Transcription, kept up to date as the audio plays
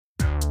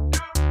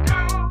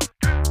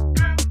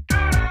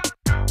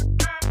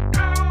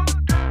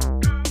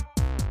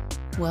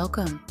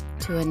Welcome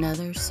to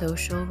another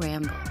social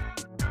ramble.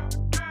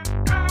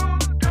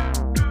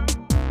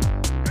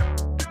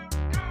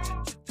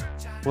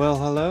 Well,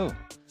 hello,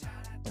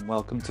 and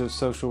welcome to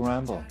Social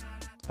Ramble.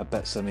 I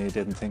bet some of you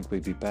didn't think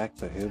we'd be back,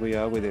 but here we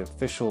are with the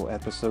official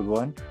episode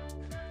 1.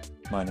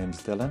 My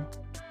name's Dylan,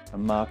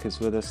 and Mark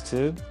is with us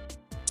too.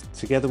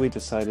 Together we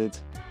decided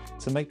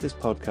to make this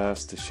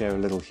podcast to share a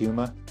little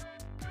humour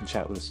and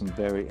chat with some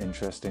very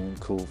interesting and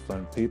cool,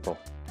 fun people.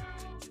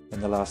 In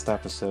the last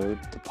episode,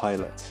 the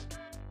pilot,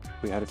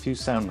 we had a few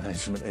sound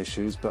management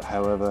issues, but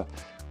however,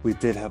 we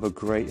did have a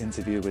great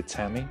interview with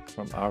Tammy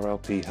from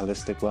RLP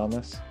Holistic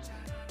Wellness.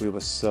 We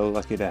were so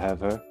lucky to have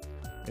her.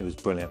 It was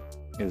brilliant.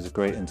 It was a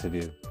great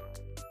interview.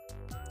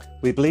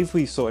 We believe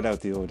we sorted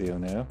out the audio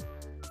now.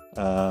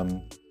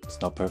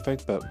 It's not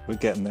perfect, but we're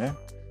getting there,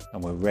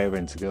 and we're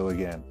raring to go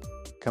again.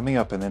 Coming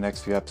up in the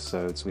next few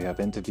episodes, we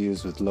have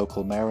interviews with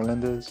local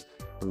Marylanders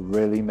who are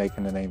really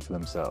making a name for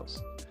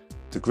themselves.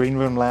 The Green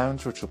Room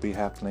Lounge, which will be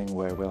happening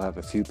where we'll have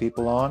a few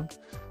people on,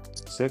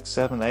 6,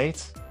 7,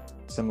 8,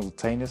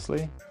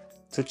 simultaneously,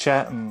 to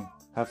chat and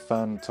have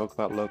fun, talk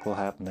about local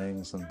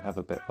happenings and have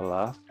a bit of a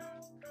laugh.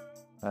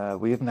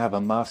 We even have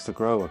a master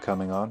grower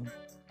coming on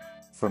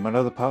from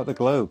another part of the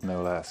globe,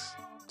 no less,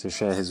 to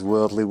share his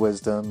worldly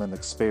wisdom and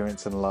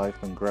experience in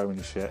life and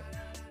growing shit.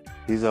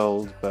 He's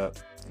old,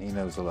 but he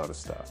knows a lot of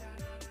stuff.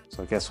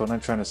 So I guess what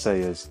I'm trying to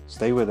say is,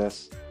 stay with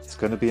us. It's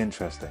going to be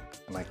interesting,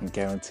 and I can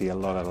guarantee a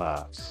lot of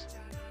laughs.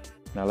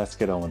 Now let's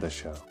get on with the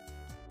show.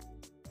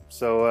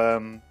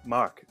 So,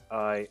 Mark,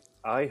 I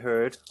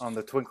heard on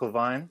the Twinkle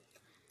Vine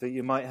that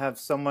you might have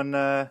someone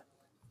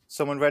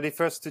ready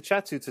for us to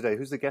chat to today.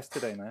 Who's the guest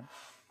today, man?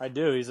 I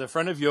do. He's a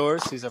friend of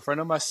yours. He's a friend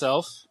of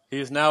myself. He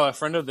is now a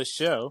friend of the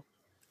show.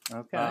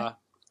 Okay.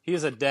 He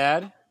is a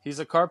dad. He's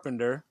a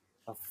carpenter.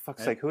 Oh, for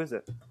fuck's sake, who is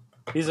it?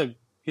 He's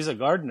a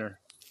gardener.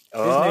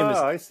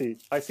 I see.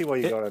 I see why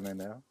you got him in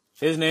now.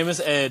 His name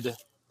is Ed.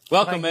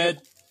 Welcome,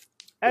 Ed.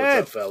 Ed.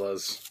 What's up,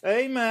 fellas?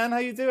 Hey, man. How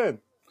you doing?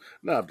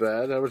 Not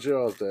bad. How was your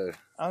all day?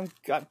 I'm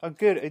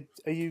good.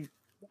 Are you?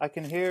 I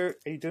can hear.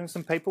 Are you doing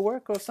some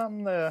paperwork or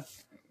something? Yeah.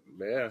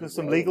 There's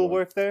some legal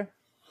work there.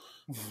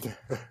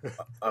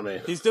 I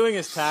mean, He's doing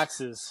his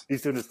taxes.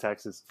 He's doing his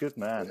taxes. Good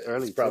man.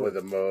 Early. it's probably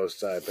the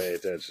most I pay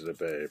attention to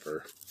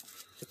paper.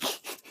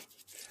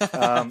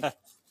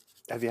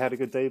 Have you had a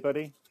good day,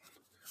 buddy?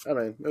 I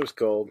mean, it was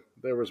cold.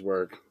 There was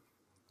work.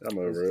 I'm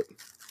over it.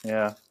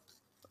 Yeah.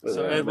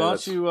 So, Ed, why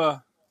don't you,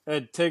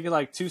 Ed, take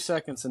like 2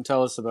 seconds and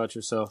tell us about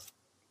yourself.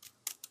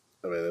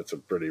 I mean, that's a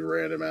pretty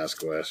random ass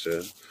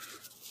question.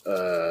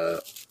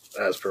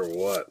 As per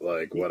what?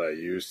 Like what I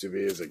used to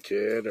be as a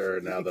kid, or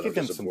now that I'm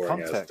just a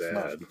boring ass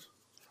dad?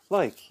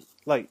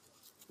 Like,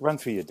 run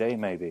through your day,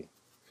 maybe.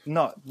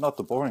 Not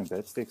the boring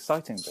bits, the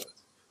exciting bits.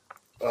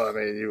 Well, I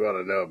mean, you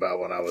want to know about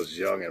when I was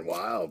young and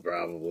wild,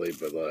 probably,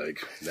 but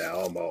like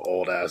now I'm an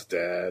old ass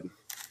dad.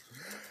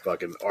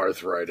 Fucking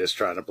arthritis,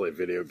 trying to play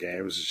video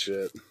games and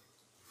shit.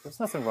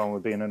 There's nothing wrong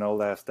with being an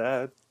old ass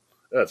dad.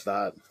 That's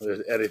not.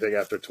 Anything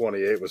after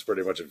 28 was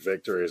pretty much a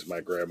victory, as my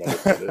grandmother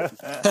put it.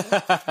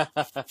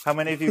 How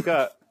many have you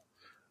got?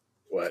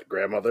 What,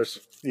 grandmothers?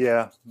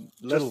 Yeah,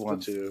 little Just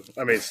ones. the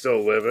 2. I mean,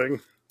 still living.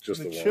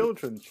 Just the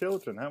one.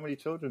 Children. How many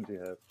children do you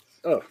have?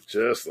 Oh,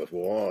 just the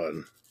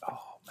one. Oh,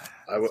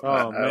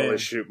 man. I only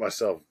shoot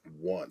myself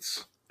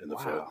once in the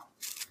foot.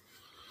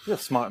 You're a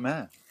smart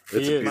man.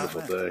 It's a beautiful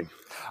thing.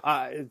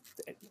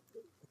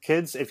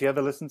 Kids, if you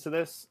ever listen to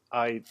this,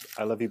 I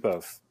love you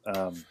both.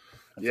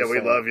 Yeah,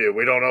 we love you.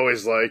 We don't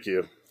always like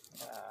you.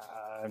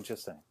 I'm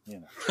just saying,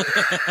 you know.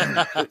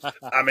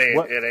 I mean,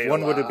 it ain't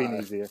one would have been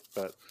easier,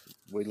 but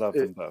we love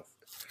them both.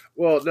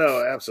 Well,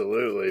 no,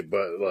 absolutely,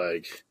 but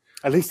like,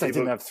 at least I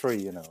didn't have 3,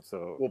 you know.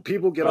 So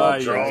people get all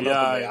drawn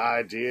up in the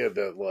idea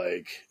that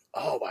like,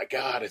 oh my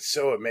God, it's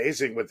so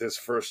amazing with this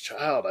first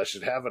child. I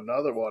should have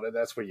another one, and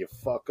that's where you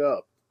fuck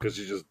up because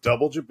you just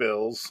doubled your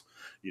bills,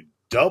 you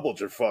doubled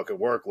your fucking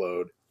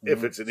workload.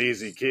 If it's an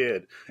easy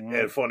kid.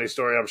 And funny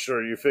story, I'm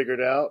sure you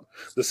figured out,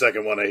 the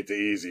second one ain't the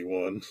easy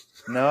one.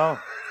 No.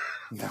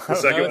 The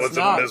second one's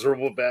a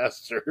miserable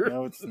bastard.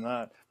 No, it's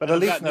not. But at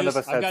least none of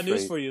us had 3. I got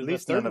news for you. The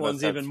third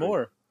one's even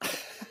more.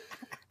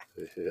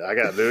 I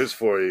got news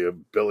for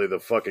you. Billy the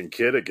fucking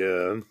kid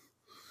again.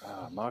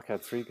 Mark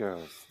had 3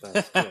 girls.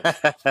 That's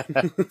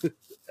good.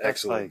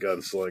 Excellent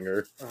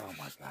gunslinger. Oh,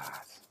 my God.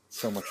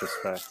 So much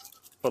respect.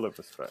 Full of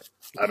respect.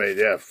 I mean,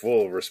 yeah,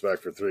 full of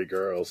respect for 3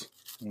 girls.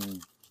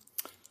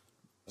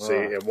 See,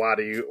 and why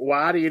do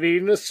you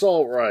need an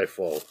assault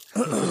rifle?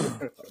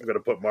 I'm going to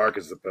put Mark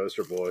as the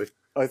poster boy.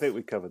 I think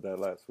we covered that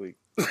last week.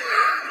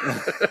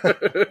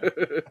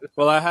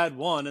 Well, I had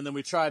one, and then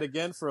we tried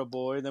again for a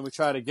boy, and then we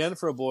tried again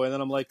for a boy, and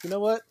then I'm like, you know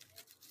what?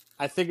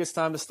 I think it's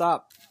time to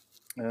stop.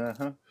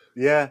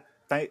 Yeah.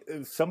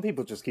 Some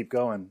people just keep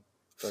going.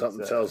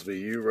 Something tells me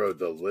you rode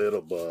the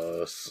little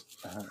bus.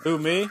 Who,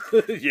 me?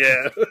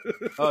 Yeah.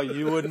 Oh,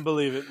 you wouldn't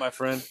believe it, my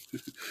friend.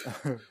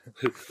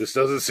 This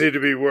doesn't seem to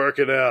be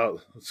working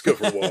out. Let's go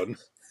for one.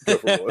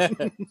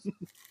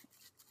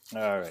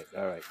 All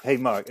right. Hey,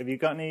 Mark, have you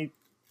got any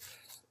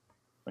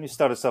When you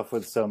start us off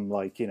with some,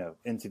 like,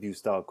 interview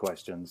style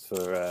questions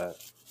for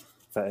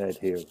Ed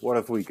here, what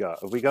have we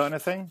got? Have we got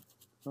anything?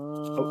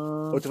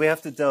 Or do we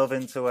have to delve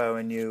into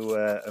our new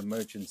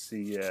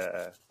emergency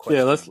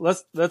question? Yeah,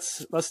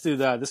 let's do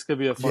that. This could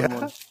be a fun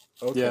one.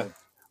 Okay. Yeah.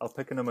 I'll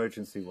pick an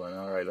emergency one.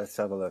 All right, let's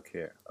have a look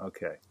here.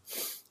 Okay.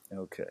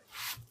 Okay.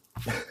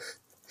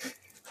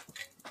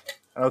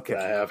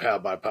 I have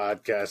had my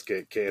podcast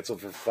get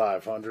canceled for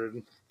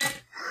 500.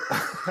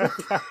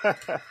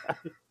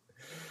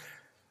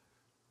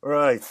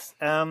 Right.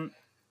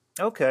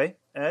 Okay,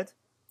 Ed,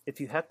 if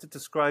you had to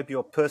describe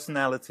your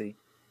personality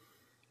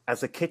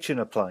as a kitchen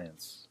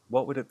appliance,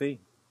 what would it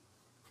be?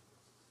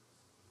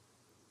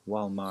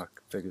 While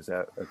Mark figures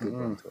out a good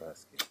one to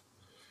ask you.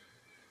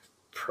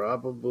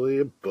 Probably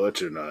a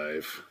butcher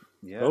knife.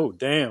 Yeah. Oh,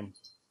 damn.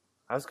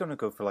 I was going to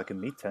go for like a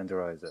meat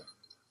tenderizer.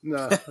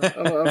 No,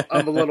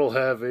 I'm a little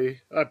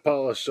heavy. I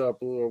polish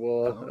up a little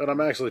well, and I'm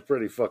actually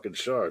pretty fucking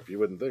sharp. You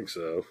wouldn't think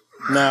so.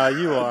 Nah,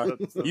 you are.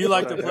 You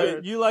like to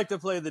play. You like to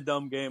play the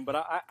dumb game, but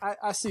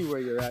I see where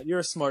you're at. You're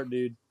a smart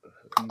dude.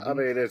 I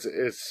mean,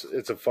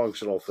 it's a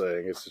functional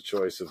thing. It's a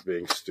choice of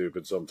being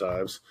stupid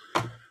sometimes.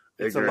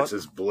 Ignorance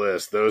is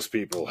bliss. Those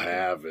people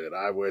have it.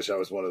 I wish I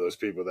was one of those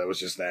people that was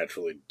just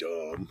naturally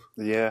dumb.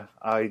 Yeah,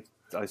 I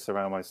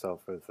surround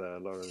myself with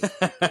Laura's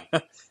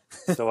people,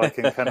 so I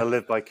can kind of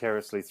live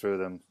vicariously through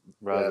them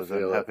rather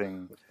than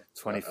having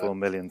 24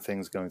 million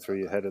things going through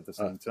your head at the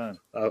same time.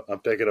 I'm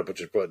picking up what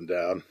you're putting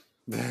down.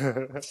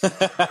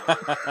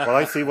 Well,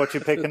 I see what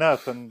you're picking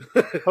up, and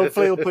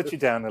hopefully it'll put you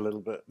down a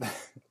little bit.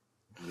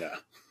 No.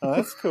 Oh,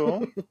 that's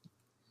cool.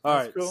 All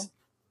right, cool.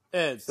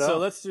 Ed. So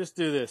let's just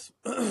do this.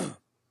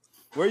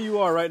 Where you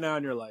are right now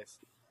in your life,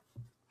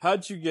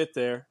 how'd you get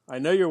there? I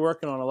know you're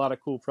working on a lot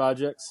of cool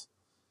projects.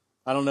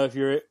 I don't know if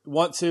you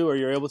want to or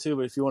you're able to,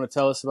 but if you want to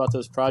tell us about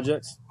those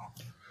projects.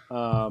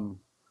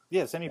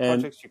 Yes, any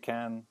projects you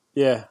can.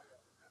 Yeah.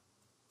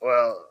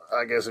 Well,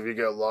 I guess if you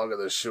go long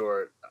and the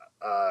short,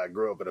 I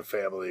grew up in a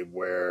family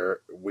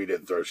where we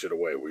didn't throw shit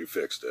away. We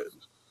fixed it.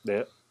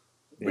 Yeah.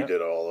 We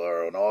did all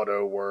our own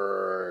auto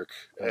work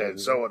and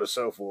so on and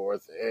so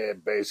forth.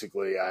 And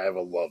basically, I have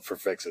a love for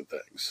fixing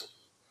things.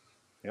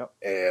 Yep.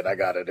 And I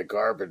got into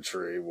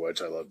carpentry,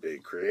 which I love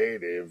being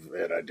creative,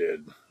 and I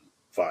did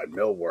fine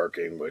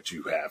millworking, which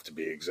you have to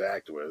be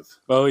exact with.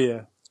 Oh,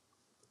 yeah.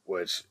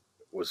 Which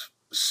was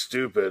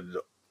stupid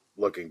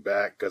looking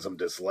back because I'm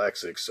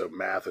dyslexic, so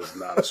math is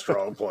not a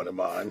strong point of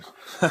mine.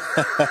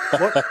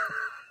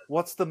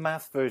 What's the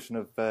math version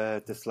of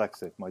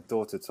dyslexic? My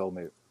daughter told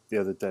me the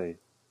other day.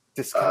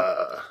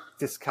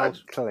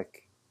 Dyscalculic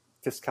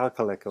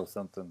or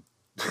something.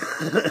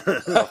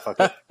 Oh, fuck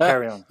it.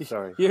 Carry on.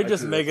 Sorry. You're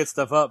just making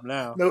stuff up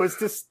now. No, it's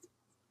just.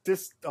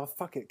 Oh,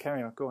 fuck it.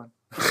 Carry on. Go on.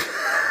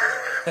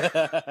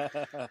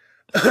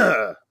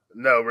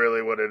 No,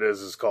 really, what it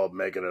is called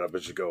making it up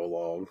as you go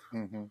along.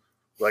 Mm-hmm.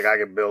 Like, I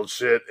can build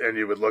shit, and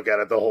you would look at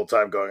it the whole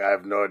time going, I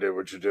have no idea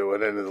what you're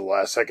doing. And in the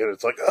last second,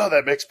 it's like, oh,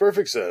 that makes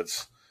perfect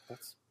sense.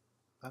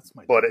 That's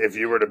my. But if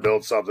you were to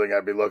build something,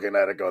 I'd be looking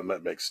at it going,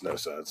 that makes no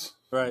sense.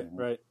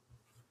 Right.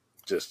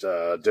 Just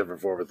a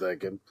different form of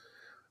thinking.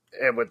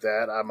 And with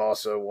that, I'm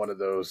also one of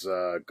those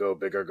go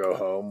big or go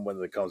home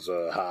when it comes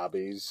to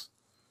hobbies.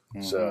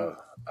 Mm-hmm. So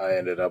I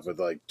ended up with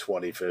like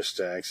 20 fish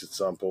tanks at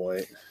some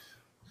point.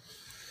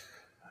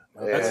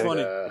 That's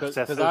funny because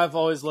I've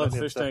always loved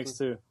fish tanks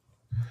too.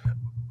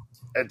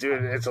 And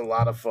dude, it's a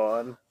lot of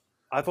fun.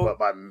 But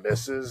my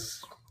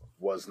missus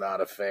was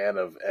not a fan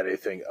of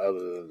anything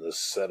other than the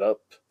setup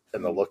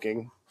and the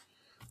looking.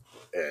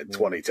 And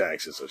 20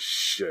 tanks is a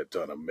shit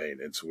ton of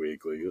maintenance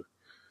weekly.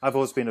 I've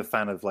always been a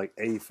fan of like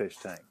a fish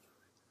tank.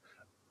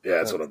 Yeah,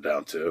 that's what I'm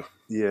down to.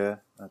 Yeah,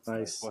 that's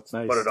nice.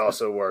 But it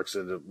also works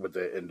with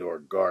the indoor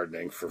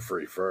gardening for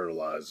free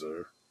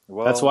fertilizer.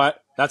 Well,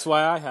 that's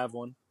why I have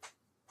one.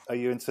 Are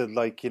you into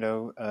like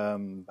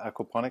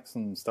aquaponics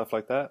and stuff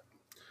like that?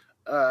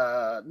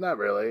 Not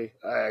really.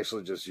 I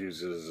actually just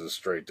use it as a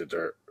straight to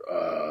dirt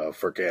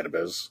for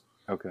cannabis.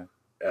 Okay.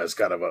 As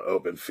kind of an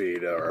open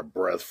feed or a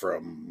breath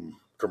from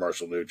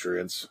commercial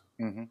nutrients.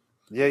 Mm-hmm.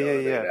 Yeah,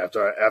 yeah.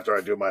 After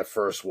I do my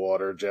first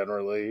water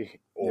generally,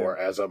 or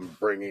as I'm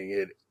bringing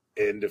it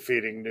into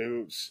feeding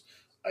newts,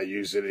 I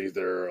use it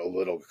either a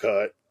little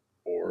cut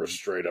or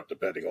straight up,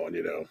 depending on,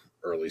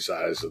 early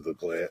size of the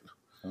plant.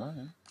 All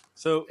right.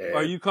 So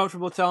are you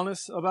comfortable telling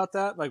us about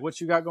that? Like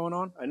what you got going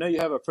on? I know you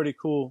have a pretty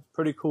cool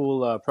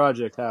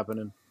project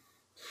happening.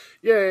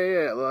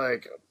 Yeah.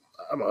 Like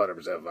I'm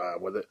 100% fine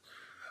with it.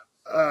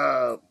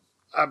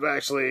 I'm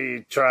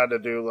actually trying to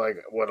do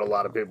like what a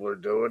lot of people are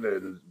doing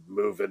and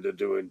move into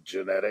doing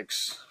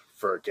genetics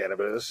for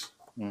cannabis.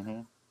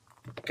 Mm-hmm.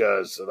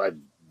 Because I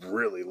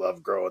really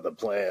love growing the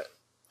plant.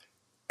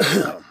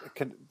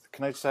 Can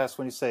I just ask,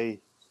 when you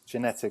say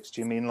genetics, do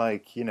you mean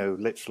like,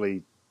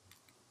 literally,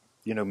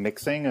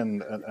 mixing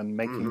and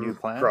making new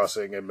plants?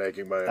 Crossing and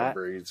making my own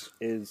breeds.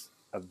 Is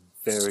a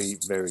very,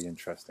 very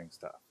interesting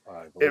stuff.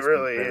 It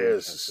really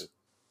is.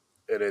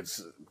 And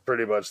it's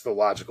pretty much the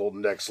logical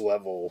next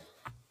level.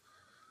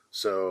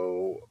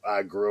 So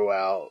I grew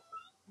out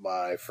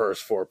my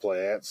first 4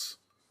 plants.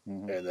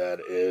 and that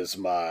is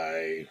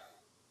my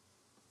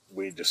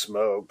weed to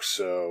smoke.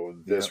 So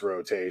this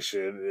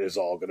rotation is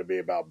all going to be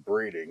about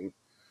breeding.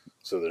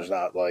 So there's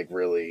not like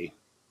really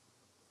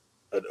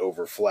an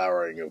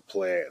overflowering of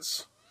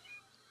plants.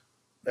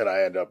 And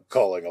I end up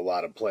calling a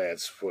lot of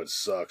plants, what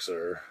sucks,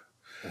 or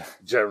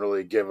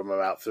generally give them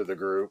out through the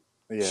group.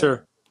 Yeah.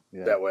 Sure.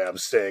 Yeah. That way I'm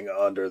staying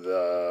under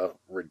the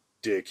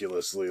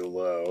ridiculously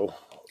low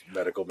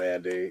medical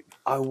mandate.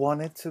 I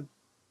wanted to.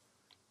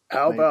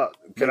 How about,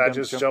 can I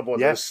just jump on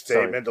Yeah, this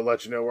statement to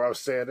let you know where I'm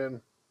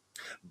standing?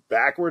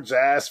 Backwards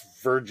ass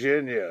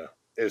Virginia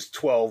is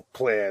 12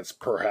 plants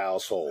per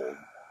household.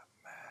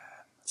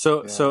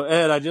 So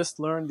Ed, I just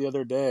learned the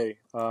other day,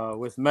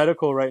 with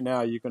medical right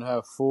now, you can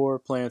have 4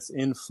 plants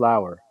in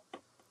flower.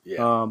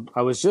 Yeah.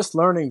 I was just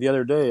learning the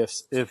other day,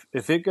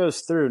 if it goes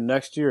through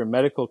next year,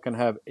 medical can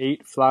have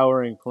 8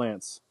 flowering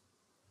plants.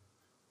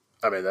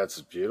 I mean,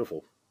 that's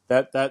beautiful.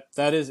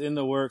 That is in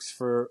the works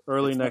for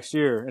early next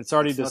year. It's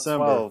already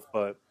December. Not 12,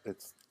 but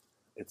it's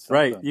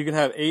right. something. You can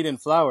have 8 in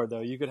flower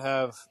though. You could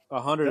have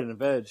 100 in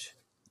veg.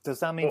 Does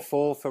that mean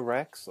 4 for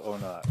Rex or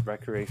not?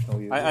 Recreational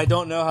use? I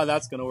don't know how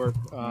that's going to work,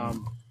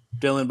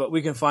 Dylan, but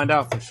we can find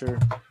out for sure.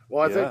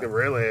 Well, I think the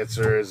real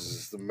answer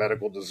is the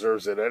medical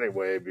deserves it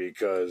anyway,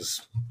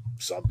 because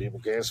some people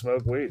can't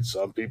smoke weed.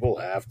 Some people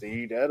have to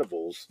eat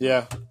edibles.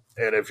 Yeah.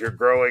 And if you're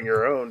growing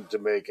your own to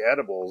make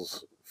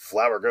edibles,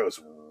 flower goes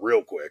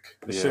real quick.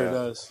 It sure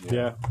does.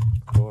 Yeah.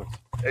 Of course.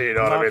 And you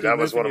know what I mean? That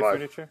was one of my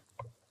furniture?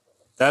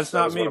 That's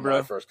not me, one of bro.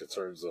 my first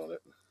concerns on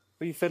it.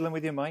 Were you fiddling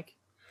with your mic?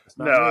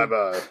 No, I've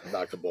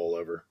knocked the bowl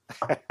over.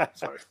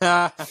 Sorry.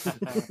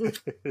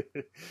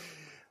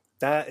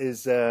 That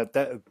is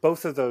that.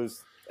 Both of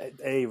those.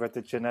 With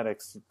the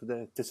genetics.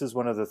 This is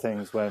one of the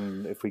things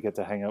when, if we get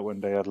to hang out one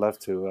day, I'd love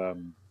to.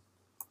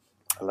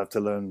 I'd love to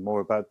learn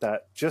more about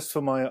that. Just for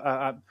my,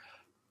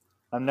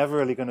 I'm never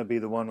really going to be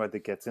the one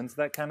that gets into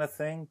that kind of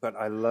thing. But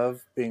I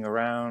love being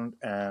around,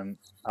 and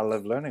I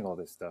love learning all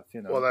this stuff.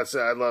 You know. Well, that's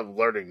it. I love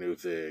learning new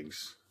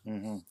things.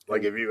 Mm-hmm.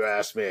 Like if you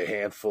ask me a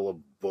handful of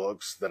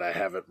books that I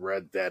haven't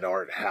read that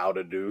aren't how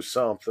to do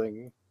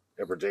something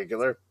in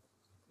particular,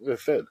 they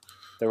fit.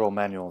 They're all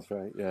manuals,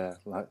 right? Yeah.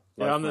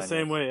 Yeah, I'm the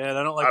same way, Ed.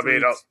 I don't like to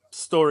read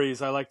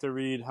stories. I like to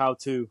read how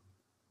to.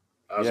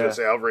 I was going to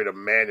say I'll read a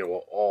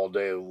manual all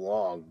day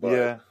long,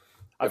 but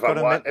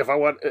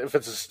if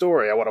it's a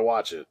story, I want to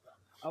watch it.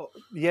 Oh,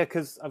 yeah,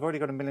 because I've already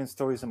got a million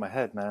stories in my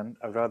head, man.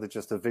 I'd rather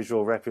just a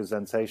visual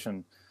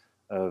representation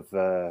of.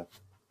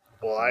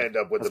 Well, I end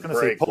up with I was going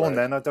to say porn.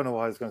 Then I don't know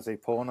why I was going to say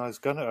porn.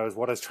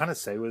 What I was trying to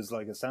say was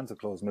like a Santa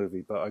Claus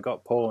movie, but I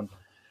got porn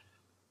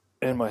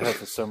in my head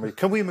for some reason.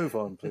 Can we move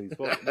on, please?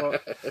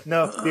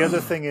 No, the other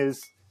thing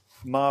is,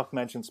 Mark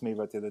mentioned to me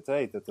right the other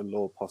day that the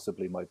law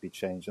possibly might be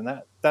changed,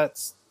 and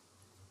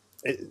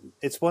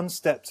it's one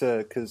step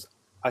to, because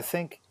I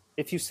think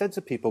if you said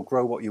to people,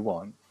 grow what you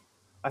want,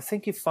 I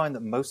think you find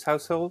that most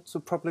households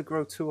would probably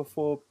grow 2 or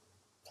 4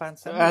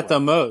 plants anyway. At the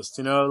most,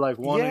 like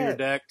 1 on your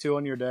deck, 2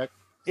 on your deck.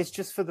 It's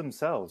just for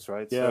themselves,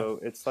 right? Yeah. So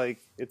it's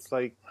like,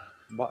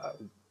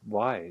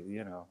 why,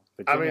 you know?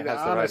 I mean, the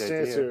honest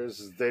answer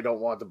is they don't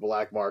want the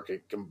black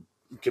market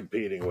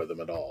competing with them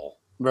at all.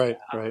 Right.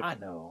 I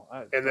know.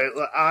 And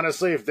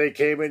honestly, if they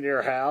came in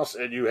your house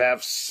and you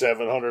have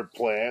 700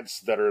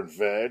 plants that are in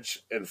veg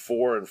and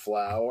 4 in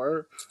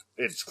flower,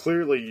 it's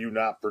clearly you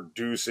not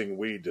producing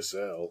weed to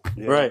sell.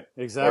 Yeah. Right,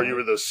 exactly. Or you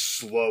were the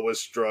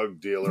slowest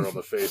drug dealer on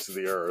the face of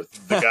the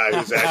earth. The guy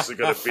who's actually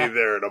going to be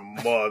there in a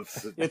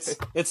month.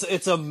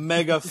 It's a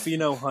mega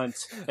pheno hunt,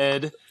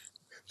 Ed.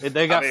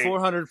 They got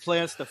 400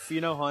 plants to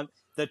pheno hunt.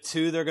 The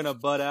 2 they're going to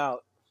bud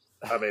out.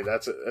 I mean,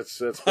 that's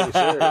pretty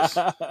serious.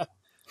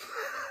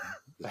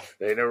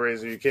 There ain't no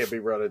reason you can't be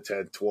running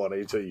 10,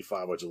 20 until you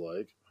find what you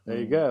like. There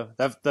you go.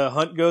 The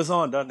hunt goes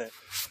on, doesn't it?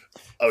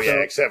 Oh,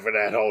 yeah, except for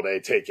that whole they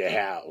take your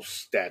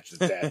house. That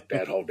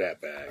hold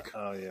that back.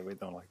 Oh, yeah, we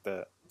don't like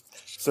that.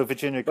 So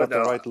Virginia got the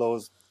right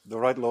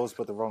laws,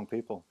 but the wrong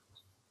people.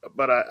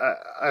 But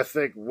I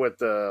think with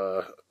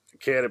the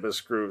cannabis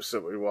groups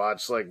that we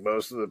watch, like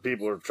most of the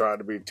people are trying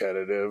to be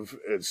tentative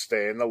and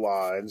stay in the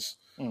lines.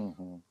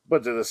 Mm-hmm.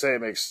 But to the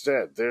same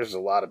extent, there's a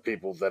lot of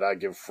people that I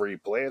give free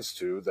plants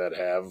to that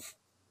have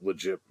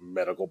legit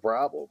medical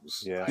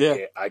problems.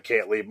 Yeah. I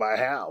can't leave my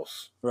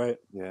house. Right.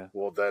 Yeah.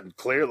 Well, then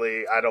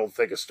clearly I don't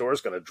think a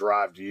store's going to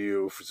drive to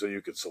you so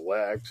you can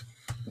select.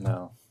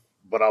 No.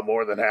 But I'll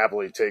more than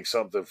happily take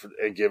something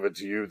and give it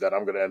to you that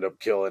I'm going to end up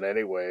killing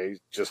anyway,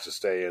 just to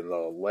stay in the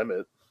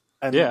limit.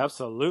 And, yeah,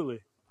 absolutely.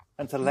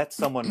 And to let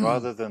someone,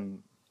 rather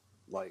than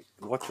like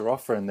what you're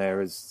offering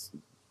there is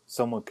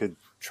someone could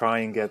try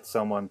and get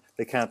someone,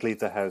 they can't leave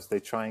the house, they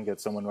try and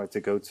get someone right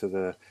to go to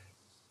the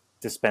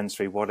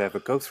dispensary, whatever,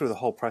 go through the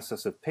whole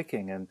process of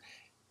picking. And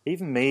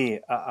even me,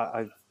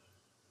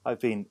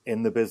 I've been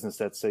in the business,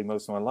 let's say,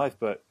 most of my life,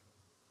 but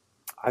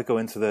I go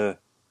into the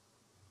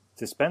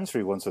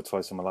dispensary once or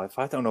twice in my life.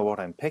 I don't know what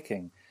I'm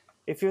picking.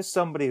 If you're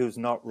somebody who's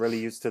not really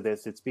used to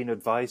this, it's been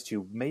advised to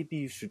you, maybe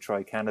you should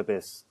try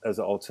cannabis as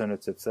an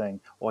alternative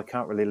thing, or I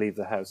can't really leave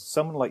the house.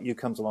 Someone like you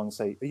comes along and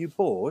say, are you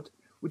bored?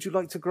 would you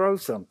like to grow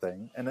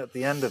something? And at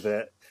the end of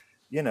it,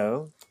 you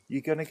know,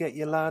 you're going to get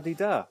your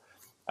la-di-da.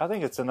 I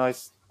think it's a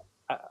nice...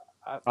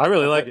 I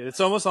really like it. It's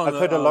almost on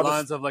the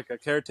lines of like a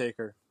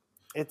caretaker.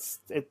 It's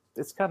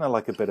kind of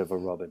like a bit of a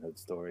Robin Hood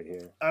story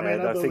here. I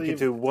mean, I think you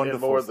do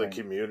wonderful more things.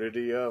 The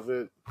community of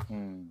it.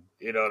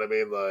 You know what I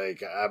mean?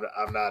 Like,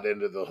 I'm not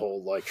into the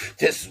whole, like,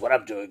 this is what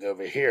I'm doing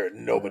over here,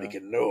 and nobody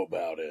can know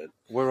about it.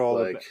 We're all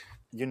like...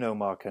 You know,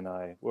 Mark and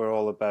I, we're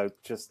all about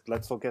just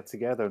let's all get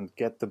together and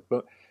get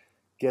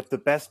the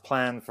best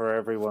plan for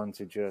everyone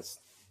to just...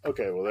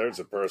 Okay, well, there's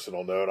a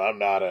personal note. I'm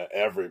not a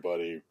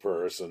everybody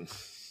person.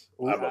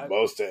 I'm a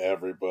most of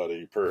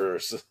everybody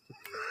person.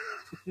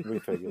 We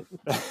figured.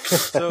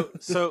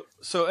 So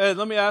Ed,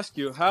 let me ask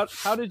you,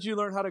 how did you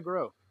learn how to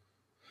grow?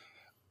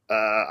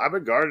 I've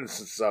been gardening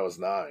since I was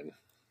 9.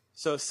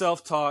 So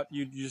self-taught,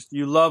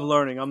 you love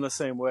learning. I'm the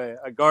same way.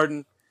 I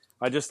garden.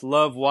 I just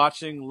love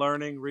watching,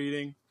 learning,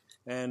 reading,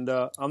 and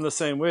I'm the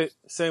same way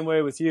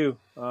with you.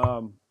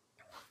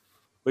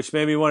 Which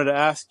made me wanted to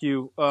ask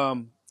you,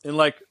 in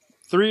like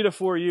 3 to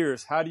 4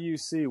 years, how do you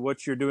see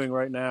what you're doing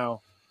right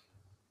now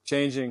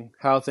changing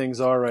how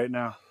things are right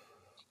now?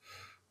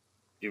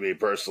 You mean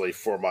personally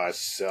for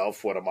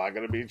myself? What am I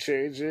going to be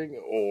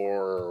changing,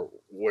 or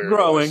where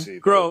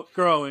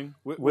growing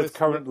with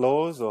current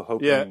laws, or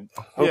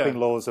hoping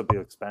laws will be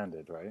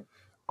expanded, right?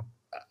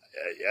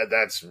 Yeah,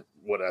 that's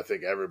what I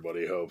think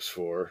everybody hopes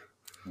for.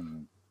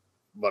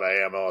 But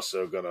I am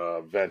also going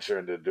to venture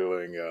into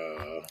doing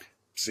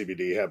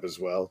CBD hemp as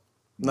well.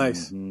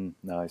 Nice,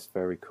 nice,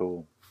 very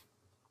cool.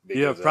 Do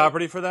you have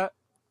property for that?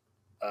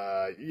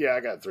 Yeah, I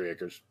got 3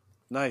 acres.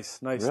 Nice,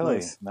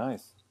 really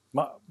nice.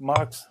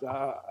 Mark's.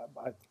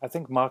 I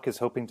think Mark is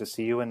hoping to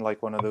see you in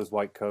like one of those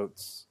white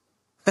coats,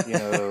 you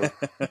know,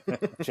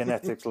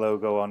 genetics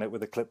logo on it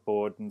with a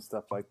clipboard and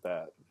stuff like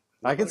that.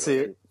 I can see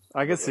it.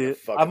 I can see it.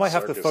 I might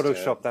have to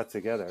Photoshop that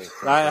together.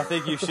 I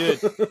think you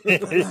should.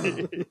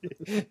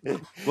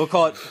 We'll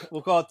call it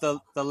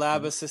the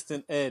lab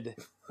assistant Ed.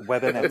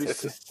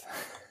 Webineticist.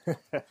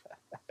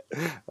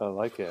 I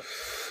like it.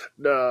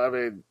 No, I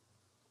mean,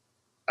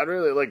 I'd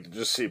really like to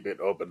just see it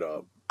opened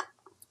up.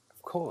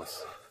 Of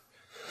course.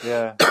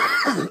 Yeah.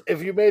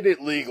 If you made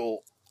it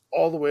legal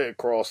all the way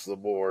across the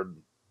board,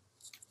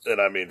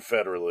 and I mean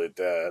federally at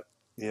that,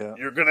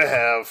 you're going to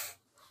have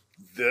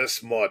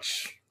this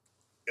much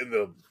in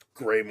the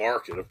gray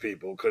market of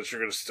people, because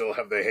you're going to still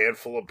have the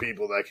handful of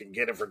people that can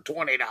get it for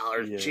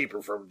 $20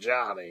 cheaper from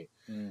Johnny.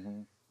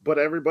 But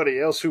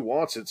everybody else who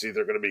wants it's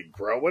either going to be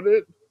growing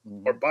it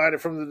or buying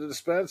it from the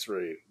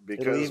dispensary,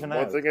 because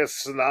one thing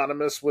that's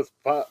synonymous with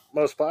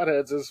most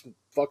potheads is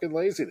fucking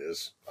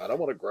laziness. I don't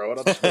want to grow it.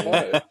 I'm just going to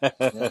buy it.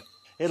 Yeah.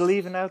 It'll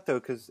even out though,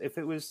 because if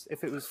it was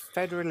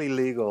federally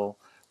legal,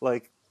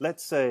 like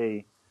let's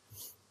say,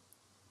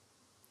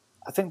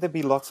 I think there'd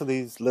be lots of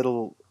these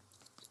little.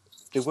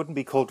 They wouldn't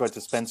be called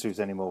dispensaries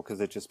anymore because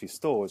they'd just be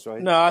stores,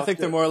 right? No, I think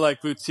they're more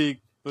like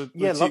boutique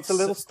lots of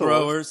little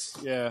growers.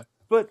 Yeah.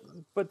 But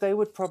they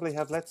would probably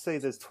have, let's say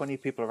there's 20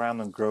 people around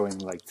them growing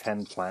like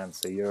 10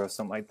 plants a year or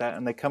something like that,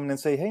 and they come in and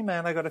say, hey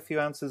man, I got a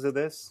few ounces of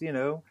this, you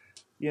know,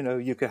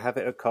 you could have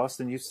it at cost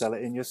and you sell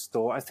it in your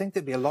store. I think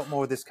there'd be a lot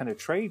more of this kind of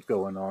trade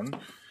going on.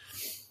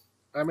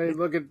 I mean,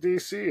 look at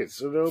DC.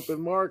 It's an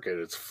open market.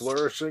 It's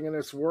flourishing and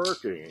it's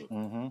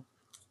working.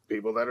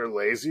 People that are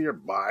lazy are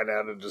buying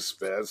out of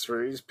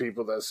dispensaries.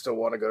 People that still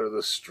want to go to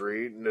the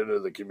street and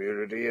into the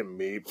community and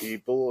meet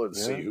people and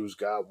see who's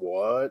got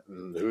what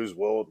and who's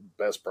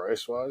best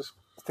price-wise.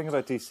 The thing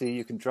about DC,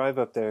 you can drive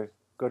up there,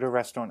 go to a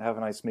restaurant, have a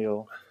nice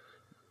meal.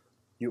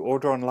 You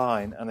order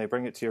online and they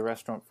bring it to your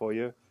restaurant for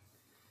you.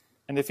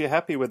 And if you're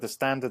happy with the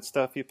standard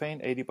stuff, you're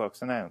paying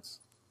 $80 an ounce.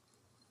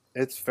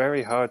 It's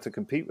very hard to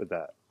compete with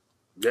that.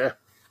 Yeah.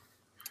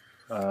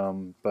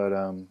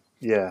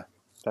 Yeah.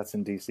 That's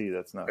in DC.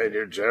 That's not. And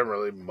you're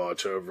generally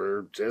much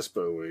over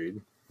dispo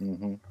weed.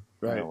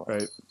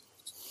 Right.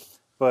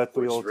 But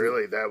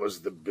that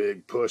was the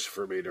big push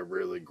for me to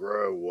really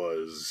grow.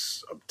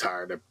 Was I'm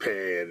tired of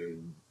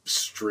paying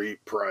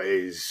street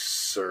price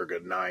circa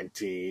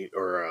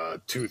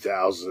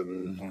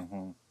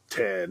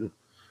 2010,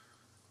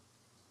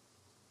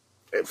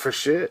 and for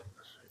shit.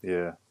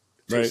 Yeah, it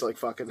tastes like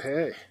fucking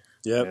hay.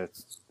 Yeah.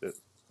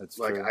 It's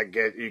like true. I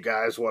get you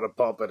guys want to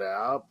pump it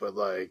out, but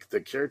like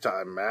the cure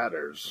time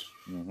matters.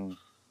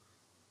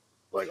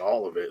 Like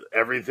all of it,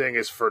 everything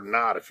is for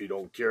naught if you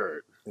don't cure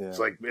it. Yeah.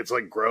 It's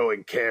like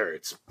growing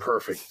carrots,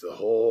 perfect the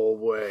whole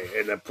way,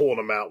 and then pulling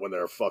them out when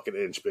they're a fucking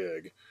inch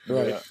big.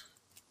 Right.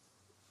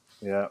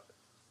 Yeah.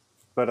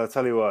 But I'll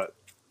tell you what,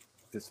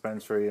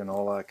 dispensary and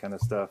all that kind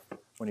of stuff.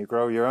 When you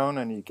grow your own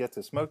and you get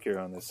to smoke your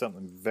own, there's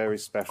something very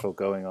special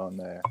going on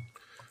there.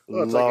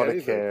 Well, a lot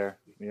of care.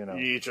 You know,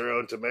 you eat your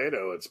own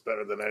tomato. It's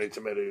better than any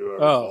tomato you ever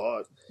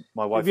bought.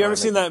 My wife. Have you ever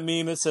seen that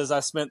meme that says I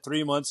spent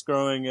 3 months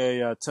growing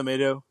a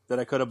tomato that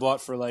I could have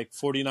bought for like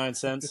 49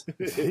 cents?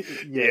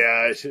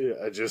 I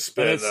just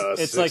spent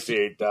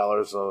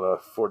 $68 on a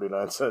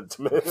 49-cent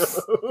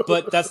tomato.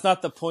 But that's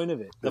not the point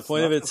of it. The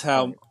point of it's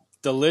how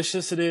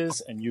delicious it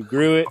is, and you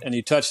grew it, and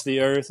you touched the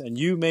earth, and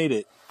you made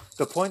it.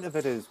 the point of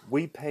it is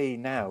we pay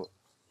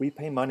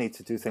money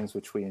to do things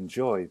which we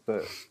enjoy,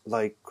 but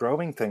like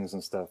growing things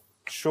and stuff,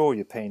 sure,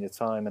 you're paying your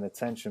time and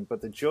attention,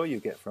 but the joy you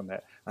get from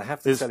it, I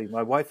have to tell you,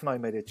 my wife and I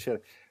made a chili.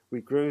 We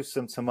grew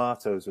some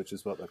tomatoes, which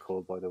is what they're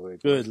called, by the way.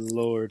 Good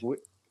Lord.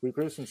 We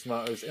grew some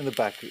tomatoes in the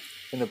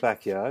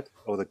backyard,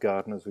 or the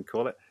garden as we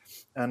call it.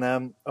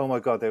 And oh my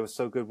God, they were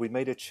so good. We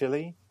made a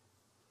chili,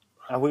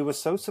 and we were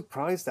so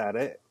surprised at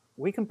it.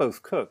 We can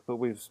both cook, but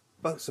we were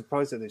both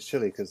surprised at this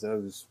chili because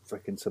those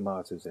freaking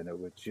tomatoes in it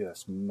were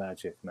just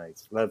magic,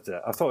 mate. Loved it.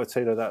 I thought I'd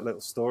tell you that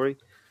little story.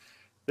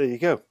 There you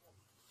go.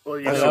 Well,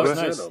 you That know was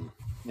what's nice. in them.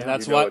 And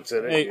that's You know why, what's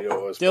in it, hey, you know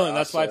what's Dylan,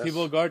 that's why processed.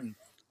 people garden.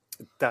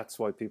 That's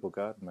why people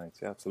garden, mate.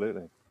 Yeah,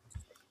 absolutely.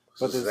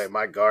 So But to say,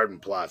 my garden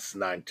plot's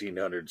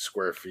 1,900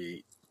 square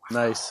feet.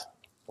 Nice.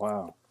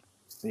 Wow.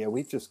 Yeah,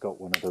 we've just got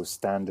one of those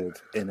standard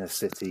inner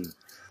city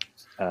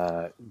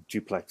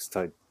duplex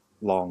type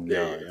long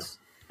yards.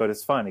 But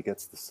it's fine, it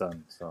gets the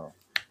sun, so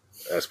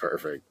That's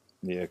perfect.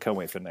 yeah, can't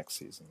wait for next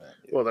season, man.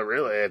 Yeah. Well, the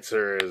real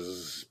answer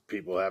is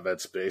people have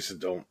that space and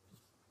don't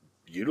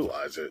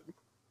utilize it.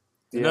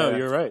 No,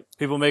 you're right.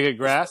 People make it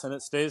grass and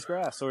it stays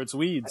grass, or it's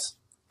weeds.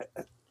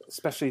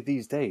 Especially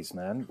these days,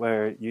 man,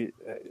 where you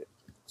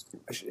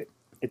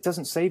it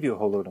doesn't save you a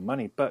whole load of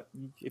money, but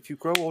if you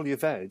grow all your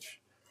veg,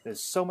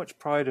 there's so much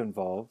pride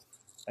involved,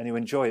 and you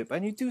enjoy it,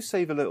 and you do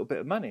save a little bit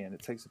of money, and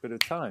it takes a bit of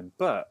time,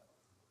 but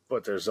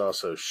There's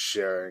also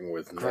sharing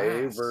with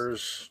Grass.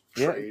 neighbors,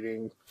 Yeah.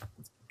 trading.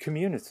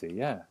 community,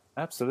 yeah,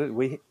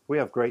 absolutely. We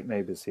have great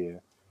neighbors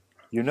here.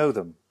 You know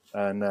them,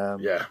 and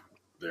Yeah,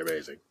 they're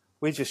amazing.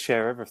 we just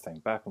share everything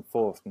back and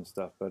forth and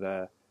stuff.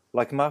 But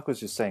like Mark was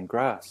just saying,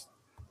 grass.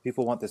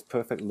 People want this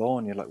perfect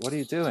lawn. You're like, what are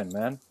you doing,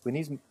 man? We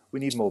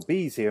need more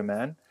bees here,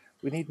 man.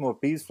 We need more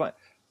bees flying.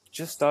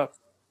 Just start.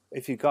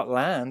 If you've got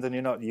land and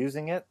you're not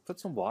using it, put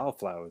some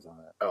wildflowers on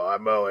it. Oh, I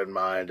mow in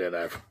mine and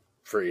I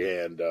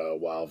freehand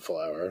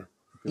wildflower.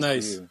 Good for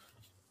Nice. you.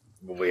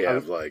 We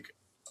have like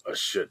a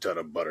shit ton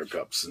of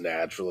buttercups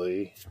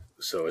naturally.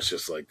 So it's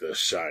just like the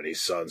shiny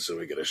sun, so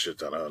we get a shit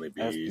ton of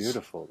honeybees. That's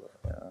beautiful,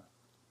 though. Yeah.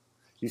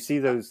 You see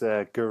those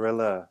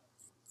guerrilla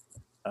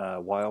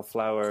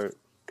wildflower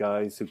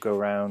guys who go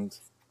around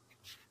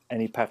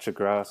any patch of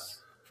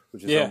grass,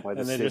 which is Yeah, owned by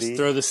the and they city, just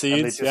throw the and they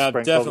seeds. just Yeah, I've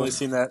sprinkle definitely them.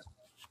 seen that.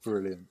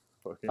 Brilliant.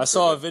 Fucking I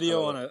saw a brilliant.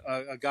 video on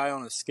a guy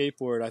on a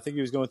skateboard. I think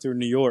he was going through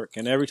New York,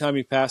 and every time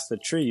he passed the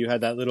tree, you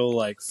had that little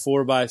like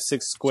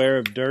 4x6 square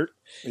of dirt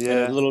and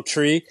Yeah, a little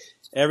tree.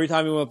 Every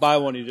time he went by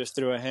one, he just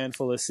threw a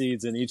handful of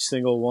seeds in each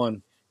single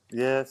one.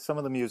 yeah. Some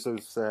of them use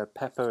those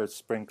pepper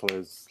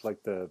sprinklers, like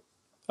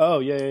Oh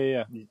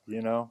yeah.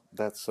 you know.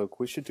 That's so cool.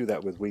 We should do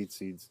that with weed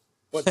seeds.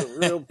 But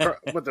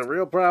the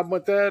real problem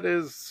with that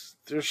is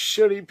there's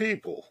shitty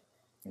people.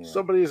 Yeah.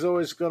 Somebody's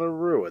always going to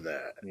ruin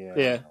that.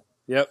 Yeah.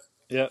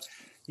 Yep.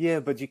 Yeah,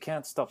 but you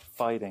can't stop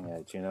fighting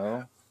it, you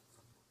know?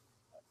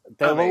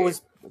 I mean-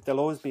 There'll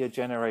always be a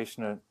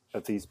generation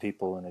of these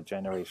people and a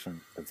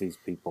generation of these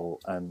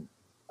people, and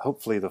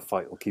hopefully the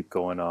fight will keep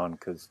going on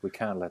because we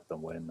can't let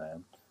them win,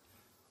 man.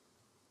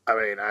 I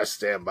mean, I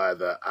stand by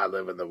I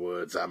live in the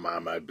woods, I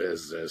mind my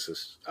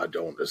business. I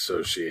don't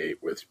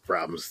associate with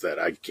problems that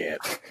I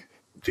can't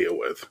deal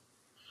with.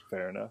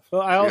 Fair enough.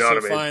 Well, I You know also what I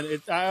mean? find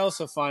it. I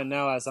also find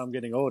now, as I'm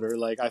getting older,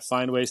 like I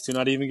find ways to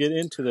not even get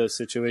into those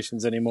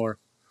situations anymore.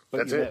 But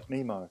That's you it. met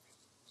me, Mark.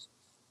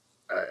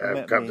 I've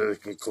met come me. to the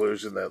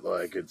conclusion that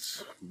like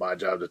it's my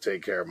job to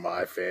take care of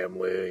my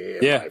family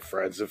and Yeah. my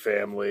friends and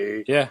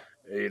family. Yeah,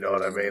 You know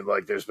what I mean?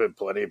 Like there's been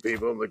plenty of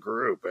people in the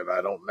group, and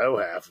I don't know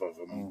half of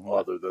them Mhm.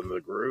 other than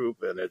the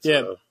group. And it's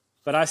Yeah.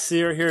 but I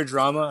see or hear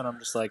drama, and I'm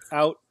just like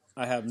out.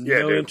 I have yeah,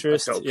 no dude,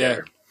 interest. I don't Yeah,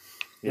 care.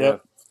 Yeah.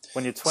 Yep.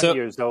 When you're 20 So-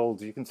 years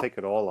old, you can take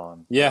it all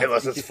on. yeah.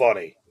 Unless it's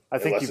funny. I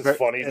think Unless you it's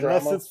funny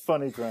unless drama. it's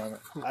funny drama.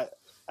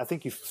 I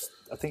think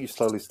you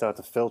slowly start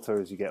to filter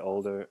as you get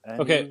older.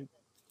 And Okay. you-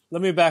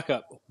 Let me back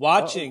up.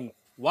 Watching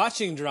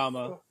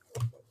drama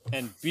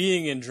and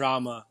being in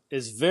drama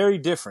is very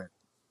different.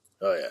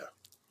 Oh yeah.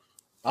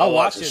 I'll I'll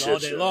watch watch a it all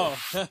shit day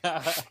show.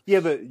 long. yeah,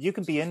 but you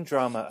can be in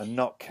drama and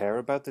not care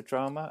about the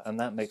drama, and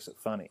that makes it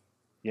funny.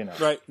 You know,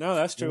 Right? No,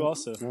 that's true.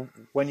 Also,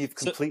 when you've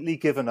So- completely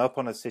given up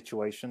on a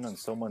situation and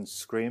someone's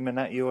screaming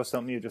at you or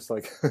something, you're just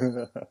like,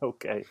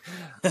 okay,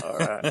 all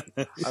right,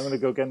 I'm gonna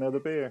go get another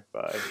beer.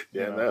 Bye.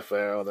 Yeah, You know? not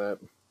fair on that.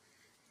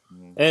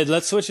 Ed,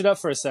 let's switch it up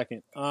for a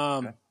second.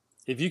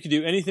 If you could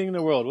do anything in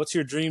the world, what's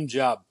your dream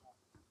job?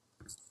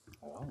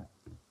 Oh.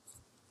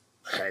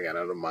 Hanging out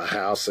of my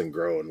house and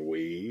growing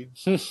weed,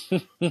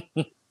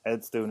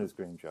 Ed's doing his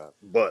green job.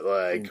 but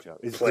Dream like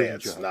job. His dream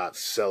plants, job. not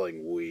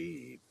selling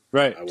weed.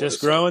 Right, I wanna just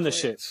sell growing the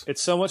plants. shit.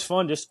 It's so much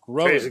fun just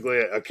growing. Basically,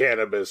 a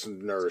cannabis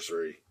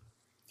nursery.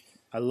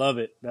 I love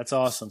it. That's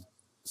awesome.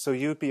 So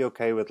you'd be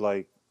okay with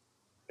like,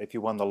 if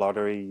you won the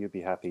lottery, you'd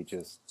be happy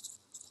just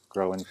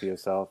growing for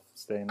yourself,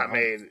 staying. I at home?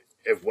 mean,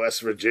 if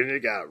West Virginia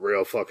got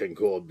real fucking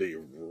cool, I'd be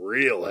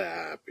real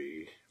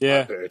happy. Yeah,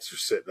 My parents are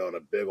sitting on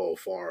a big old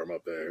farm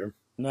up there.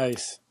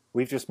 nice.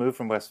 we've just moved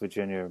from West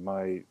Virginia.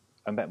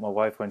 I met my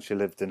wife when she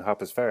lived in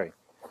Harpers Ferry,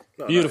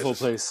 No, Beautiful it's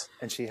just- place.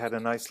 And she had a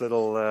nice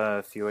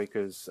little few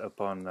acres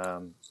up on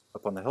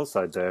the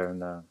hillside there,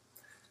 and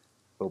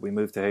but we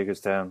moved to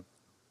Hagerstown.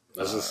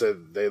 As I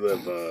said, they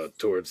live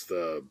towards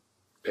the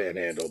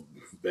Panhandle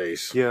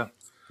base. Yeah.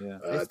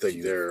 I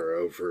think they're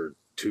over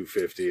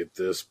 250 at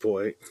this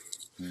point.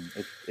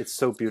 It's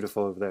so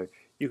beautiful over there.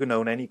 You can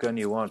own any gun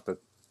you want, but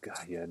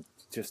God, yeah,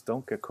 just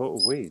don't get caught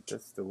with weed.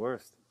 That's the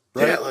worst.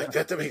 Yeah, like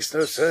that makes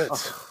no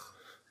sense.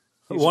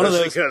 One of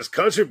Especially those. because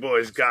Country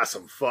Boys got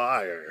some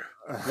fire.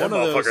 Them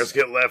One of motherfuckers those.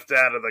 get left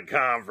out of the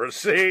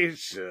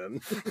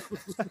conversation.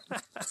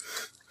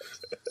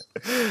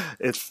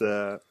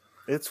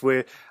 It's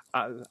weird.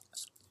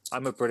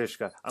 I'm a British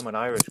guy. I'm an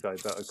Irish guy,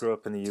 but I grew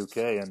up in the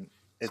UK, and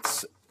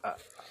it's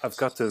I've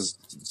got to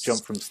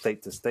jump from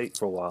state to state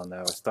for a while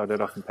now. I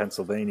started off in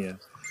Pennsylvania,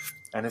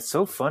 and it's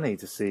so funny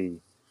to see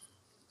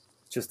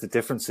just the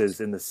differences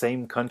in the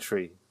same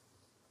country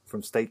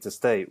from state to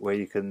state, where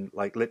you can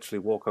like literally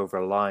walk over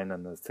a line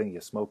and the thing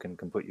you're smoking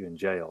can put you in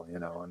jail, you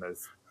know. And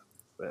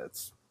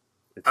it's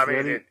I mean,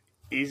 really an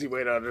easy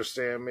way to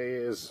understand me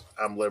is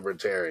I'm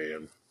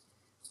libertarian.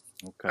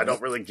 okay. I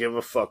don't really give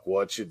a fuck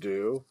what you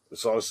do,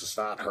 as long as it's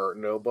not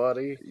hurting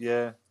nobody.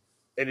 Yeah,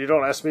 And you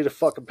don't ask me to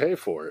fucking pay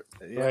for it.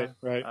 yeah.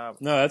 Right.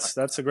 No,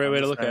 that's a great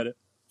way to look at it.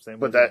 Same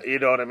But with that, you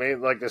know what I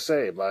mean? Like I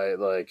say,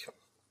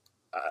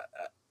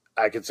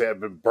 I could say I've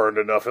been burned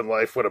enough in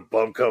life when a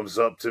bum comes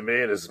up to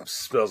me and it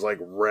smells like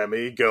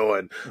Remy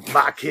going,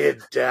 my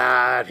kid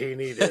died, he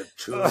needed a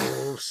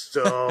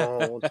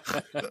tombstone.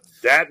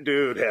 That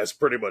dude has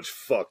pretty much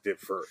fucked it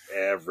for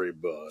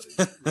everybody.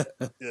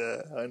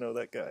 Yeah, I know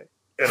that guy.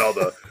 And all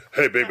the,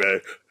 hey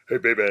baby, hey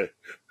baby,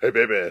 hey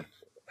baby,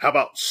 how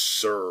about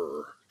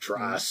sir?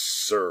 Try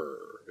sir.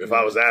 If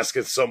I was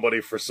asking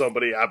somebody for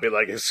somebody, I'd be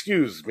like,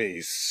 excuse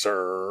me,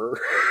 sir.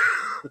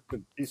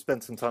 You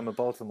spent some time in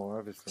Baltimore,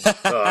 obviously.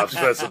 I've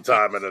spent some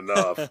time in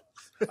enough.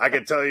 I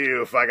can tell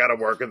you, if I got to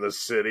work in the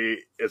city,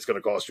 it's going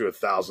to cost you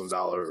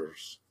 $1,000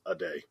 a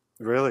day,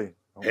 Really?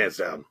 Oh, hands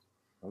down.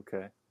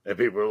 Okay. And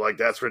people are like,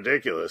 "That's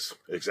ridiculous."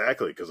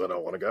 Exactly, because I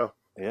don't want to go.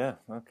 Yeah.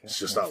 Okay. It's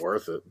just not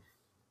worth it.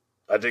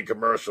 I did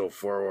commercial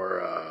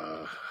for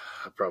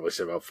I'd probably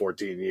say about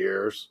 14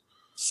 years.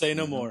 Say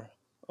no more.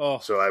 Oh,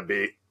 So I'd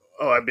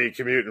be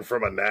commuting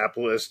from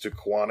Annapolis to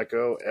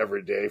Quantico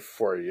every day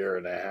for a year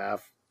and a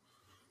half.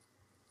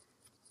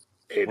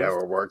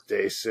 8-hour work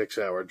day,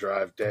 6-hour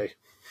drive day.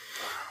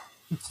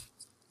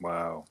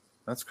 Wow,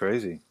 that's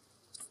crazy.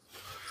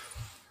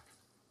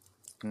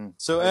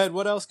 so Ed,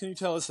 what else can you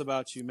tell us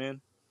about you,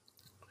 man?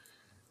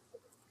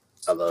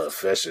 I love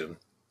fishing.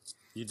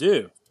 You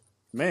do,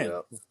 man.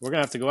 Yep. We're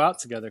gonna have to go out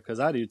together because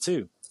I do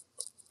too.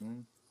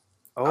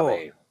 Oh, I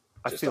mean,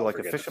 I just feel don't like a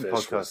forget to fishing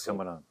fish podcast with some-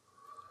 coming on.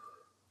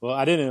 Well,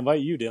 I didn't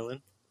invite you,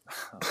 Dylan.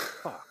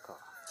 Fuck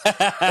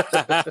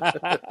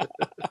off.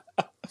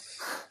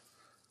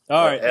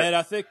 All right, Ed- Ed,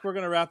 I think we're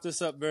going to wrap this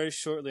up very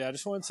shortly. I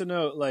just wanted to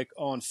know, like,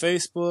 on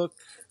Facebook,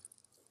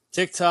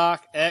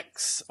 TikTok,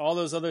 X, all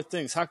those other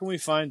things, how can we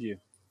find you?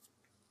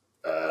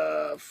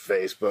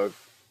 Facebook,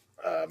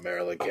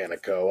 Maryland Canna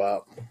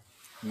Co-op.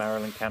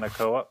 Maryland Canna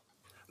Co-op.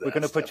 We're going to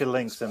That's put your definitely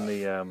links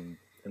the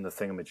in the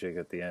thingamajig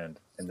at the end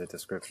in the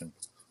description.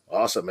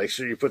 Awesome. Make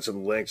sure you put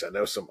some links. I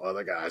know some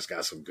other guys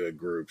got some good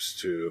groups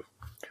too.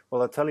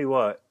 Well, I'll tell you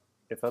what.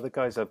 If other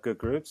guys have good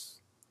groups,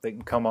 they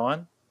can come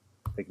on.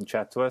 They can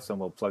chat to us, and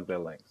we'll plug their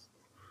links.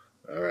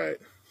 All right.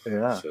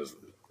 Yeah. Says,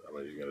 I'm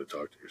going to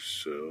talk to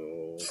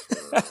yourself.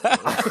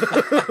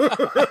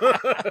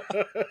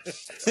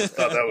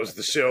 Thought that was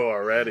the show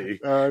already.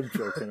 I'm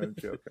joking, man.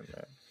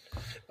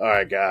 All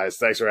right, guys.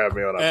 Thanks for having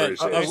me on. I Ed,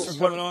 appreciate thanks it. for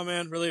coming on,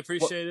 man. Really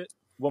appreciate it.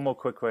 One more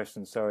quick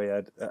question. Sorry,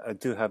 Ed. I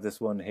do have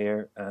this one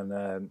here,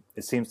 and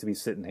it seems to be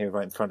sitting here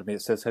right in front of me.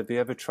 It says, have you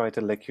ever tried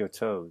to lick your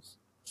toes?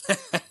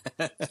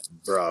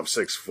 Bro, I'm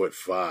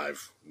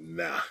 6'5".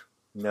 Nah.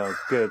 No,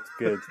 good.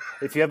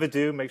 If you ever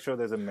do, make sure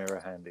there's a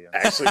mirror handy.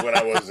 Actually, when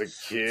I was a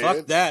kid,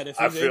 Fuck that. If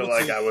I he's feel able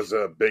like to- I was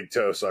a big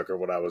toe sucker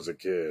when I was a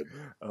kid.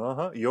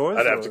 Yours?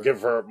 I'd have to or-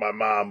 give her my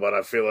mom, but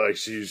I feel like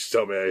she used to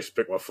tell me I used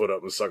to pick my foot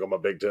up and suck on my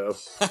big toe.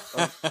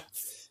 That's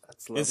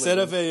lovely. Instead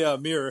of a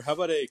mirror, how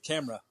about a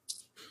camera?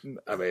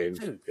 I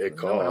mean, it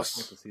no one else wants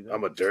costs. to see that.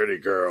 I'm a dirty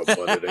girl,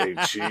 but it ain't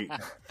cheap.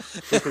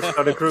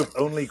 Start a group,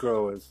 only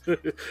growers. I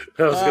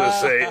was gonna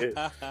say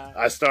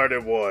I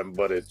started one,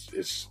 but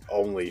it's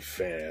only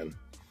fan.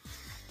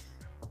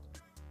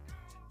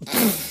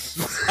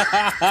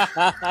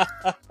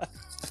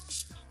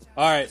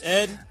 All right,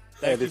 Ed,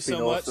 thank Ed, you it's been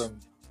so much. awesome.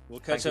 We'll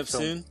catch Thank you up so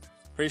soon.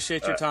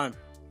 Appreciate your time.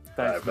 Thanks,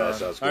 All right, man. man.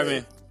 Sounds All right, great.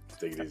 man.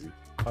 Take it easy.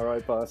 All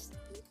right, boss.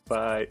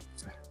 Bye.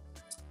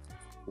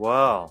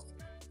 Wow.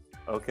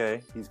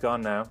 Okay, he's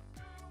gone now.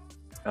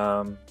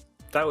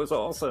 That was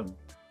awesome.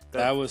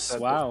 That was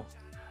wow.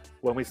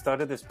 When we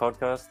started this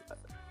podcast,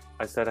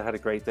 I said I had a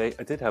great day.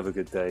 I did have a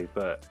good day,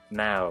 but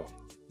now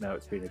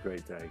it's been a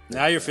great day.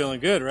 Now you're feeling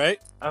good, right?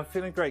 I'm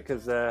feeling great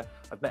because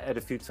I've met Ed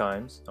a few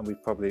times and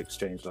we've probably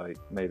exchanged like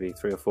maybe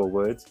 3 or 4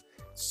 words.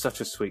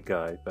 Such a sweet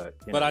guy, but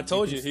But I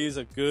told can you, he's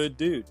a good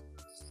dude.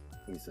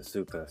 he's a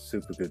super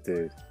good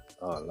dude.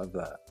 Oh, I love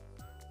that.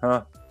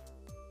 Huh?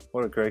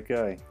 What a great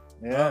guy.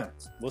 Yeah. Well,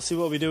 we'll see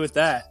what we do with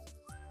that.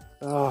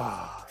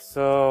 Oh,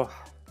 so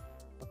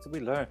what did we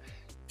learn?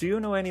 Do you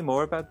know any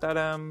more about that?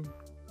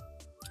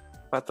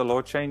 About the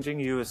law changing?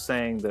 You were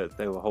saying that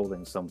they were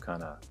holding some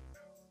kind of. Do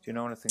you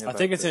know anything about? I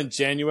think it's in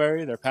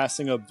January. They're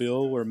passing a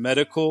bill where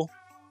medical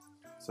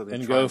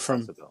and go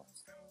from.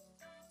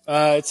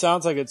 It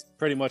sounds like it's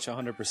pretty much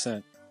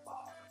 100%. Oh,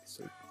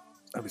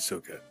 that'd be so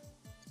good.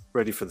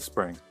 Ready for the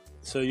spring.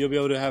 So you'll be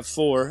able to have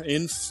 4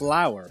 in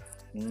flower.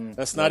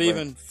 That's not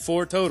even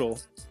 4 total.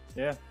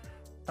 Yeah.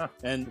 Huh.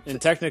 And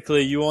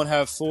technically, you won't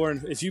have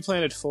 4. If you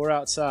planted 4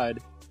 outside,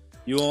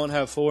 you won't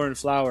have 4 in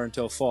flower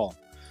until fall.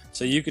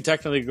 So you could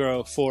technically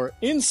grow 4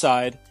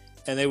 inside,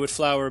 and they would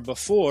flower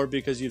before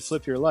because you'd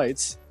flip your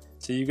lights.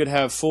 So you could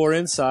have 4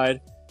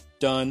 inside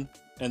done,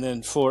 and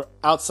then 4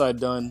 outside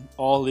done,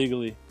 all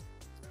legally.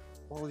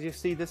 Well, you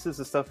see, this is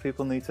the stuff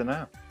people need to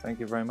know. Thank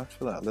you very much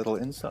for that little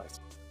insight.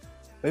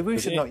 Maybe we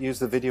should not use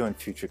the video in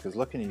future, because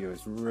looking at you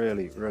is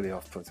really, really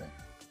off-putting.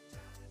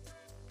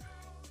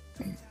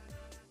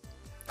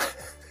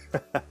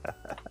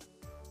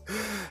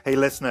 Hey,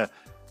 listener,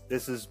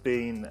 this has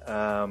been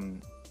a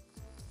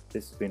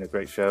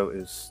great show. It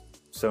was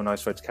so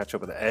nice for us to catch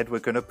up with Ed. We're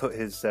going to put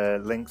his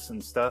links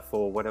and stuff,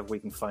 or whatever we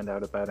can find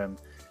out about him,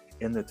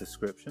 in the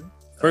description.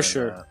 For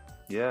sure.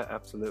 Yeah,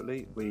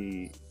 absolutely.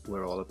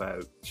 We're all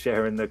about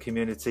sharing the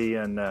community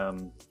and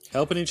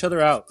helping each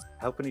other out.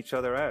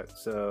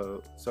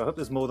 So I hope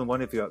there's more than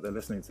one of you out there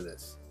listening to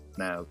this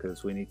now,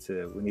 because we need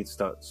to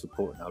start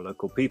supporting our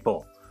local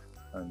people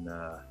and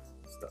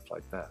stuff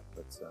like that.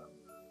 But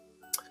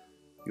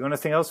you want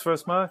anything else for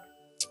us, Mark?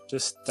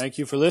 Just thank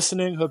you for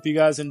listening. Hope you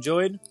guys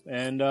enjoyed,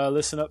 and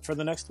listen up for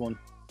the next one.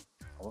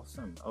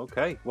 Awesome.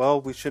 Okay. Well,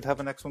 we should have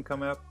a next one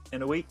coming up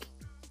in a week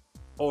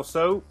or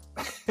so,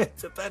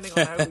 depending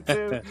on how we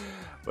do.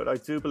 But I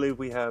do believe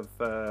we have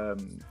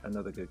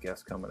another good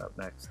guest coming up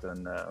next.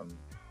 And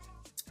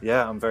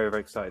yeah, I'm very,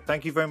 very excited.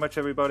 Thank you very much,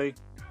 everybody.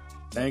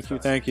 Thank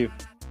you.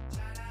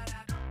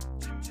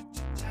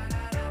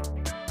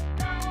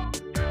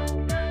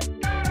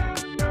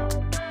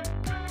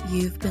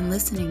 You've been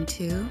listening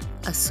to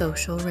A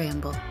Social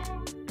Ramble.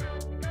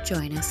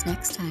 Join us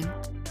next time.